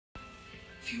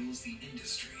fuels the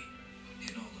industry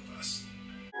in all of us.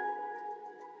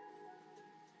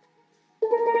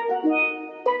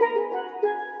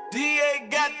 DA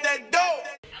got that dope.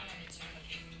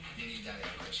 You need that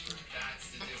crisper.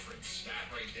 That's the difference.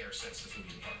 That right there sets the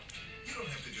foodie apart. You don't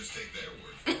have to just take their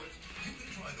word for it. You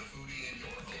can try the foodie in your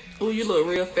home. Oh, you look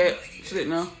real fat sitting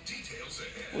now.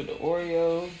 With the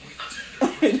Oreo,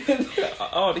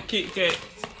 all the Kit Kats,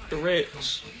 the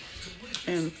Rex,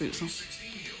 and the pizza.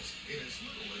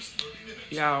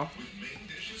 Y'all.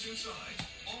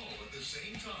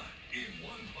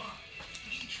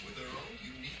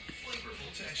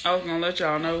 I was gonna let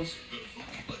y'all know.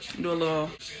 Do a little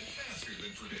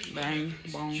bang,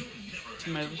 bone,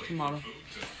 tomato.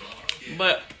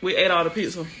 But we ate all the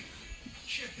pizza.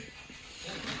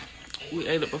 We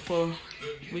ate it before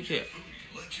we could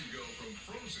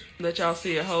let y'all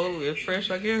see it whole and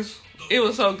fresh, I guess. It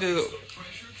was so good.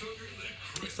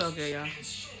 It's so good, y'all.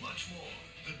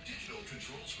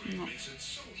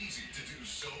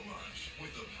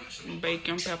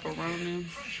 Bacon, pepperoni,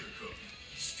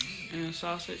 and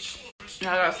sausage. I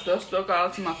got stuff stuck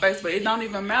all to my face, but it don't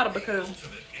even matter because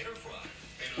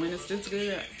when it's this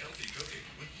good,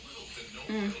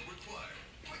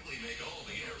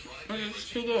 it's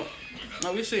too good.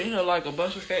 Now we sitting here like a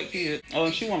bunch of fat kids. Oh,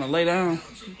 and she wanna lay down.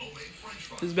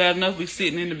 It's bad enough we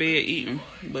sitting in the bed eating,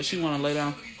 but she wanna lay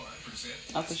down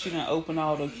after she done open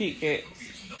all the Kit Kats.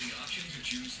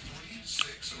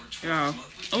 Y'all,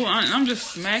 oh, I'm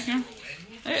just smacking.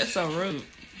 That's so rude.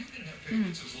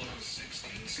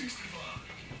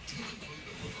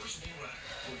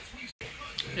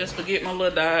 Just forget my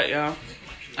little diet, y'all.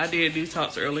 I did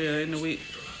detox earlier in the week.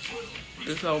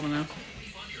 It's over now.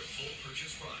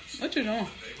 What you doing?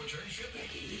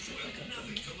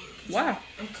 Why?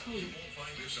 I'm cold.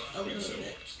 A little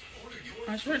bit.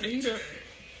 I sure to heat up.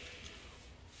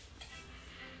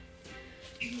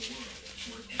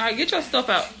 Alright, get your stuff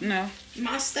out now.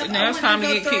 My stuff. Now it's time to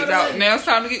get kicked out. Now it's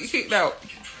time to get kicked out.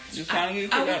 It's time to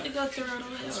get kicked out. I went to go throw it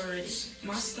away already.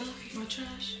 My stuff, my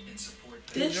trash.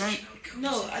 This drink?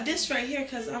 No, this right here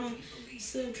because I'm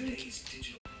still drinking.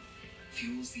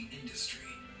 Fuels the industry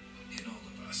in all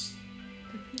of us.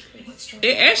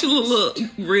 It actually look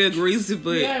real greasy,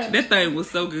 but Yeah. that thing was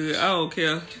so good. I don't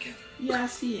care. Yeah, I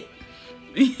see it.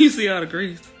 You see all the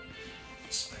grease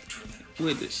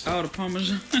with it, all the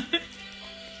parmesan.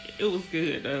 It was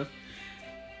good though.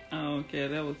 I don't care.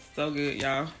 That was so good,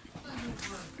 y'all.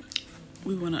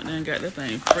 We went out there and got that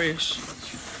thing fresh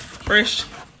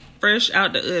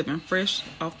out the oven, fresh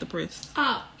off the press.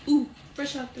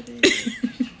 Fresh out the bed.